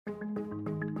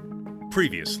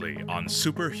Previously on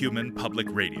Superhuman Public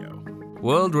Radio.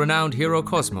 World-renowned hero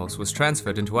Cosmos was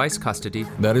transferred into ICE custody.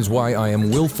 That is why I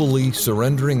am willfully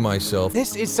surrendering myself.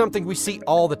 This is something we see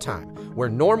all the time, where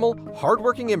normal,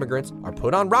 hardworking immigrants are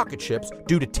put on rocket ships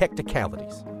due to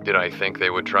technicalities. Did I think they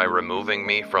would try removing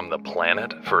me from the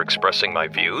planet for expressing my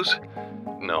views?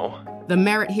 No. The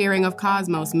merit hearing of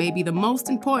Cosmos may be the most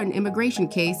important immigration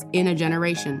case in a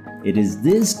generation. It is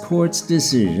this court's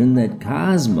decision that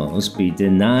Cosmos be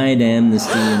denied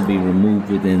amnesty and be removed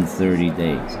within 30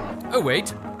 days. Oh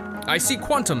wait, I see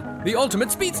Quantum, the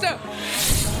ultimate speedster!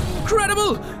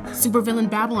 Incredible! Supervillain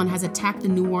Babylon has attacked the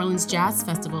New Orleans Jazz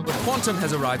Festival. Quantum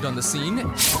has arrived on the scene.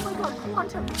 Oh my god,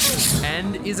 Quantum!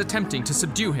 And is attempting to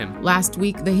subdue him. Last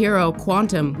week, the hero,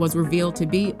 Quantum, was revealed to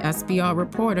be SBR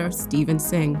reporter Steven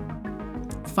Singh,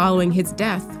 following his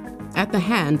death at the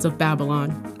hands of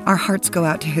Babylon. Our hearts go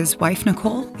out to his wife,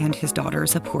 Nicole, and his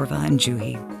daughters, Apurva and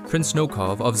Juhi. Prince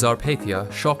Nokov of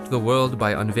Zarpathia shocked the world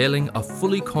by unveiling a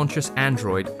fully conscious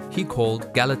android he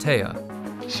called Galatea.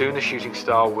 Soon the shooting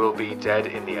star will be dead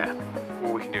in the air.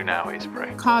 All we can do now is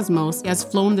pray. Cosmos has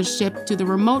flown the ship to the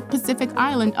remote Pacific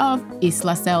island of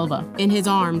Isla Selva. In his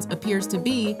arms appears to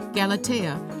be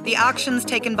Galatea. The actions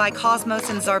taken by Cosmos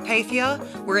in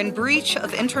Zarpathia were in breach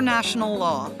of international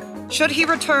law. Should he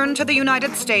return to the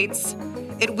United States,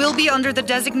 it will be under the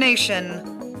designation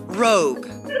Rogue.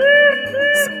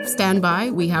 Stand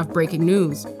by, we have breaking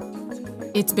news.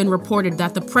 It's been reported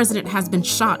that the president has been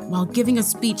shot while giving a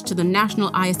speech to the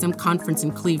National ISM Conference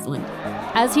in Cleveland.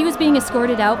 As he was being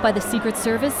escorted out by the Secret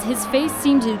Service, his face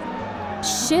seemed to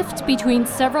shift between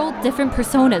several different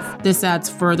personas. This adds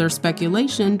further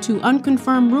speculation to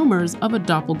unconfirmed rumors of a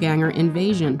doppelganger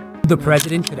invasion. The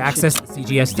president could access the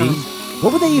CGSD?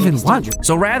 What would they even want?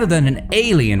 So rather than an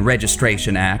alien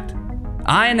registration act,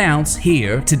 I announce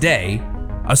here today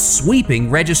a sweeping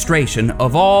registration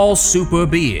of all super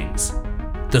beings.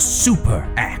 The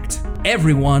Super Act.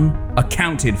 Everyone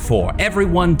accounted for,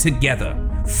 everyone together,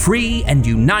 free and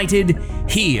united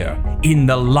here in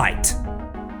the light.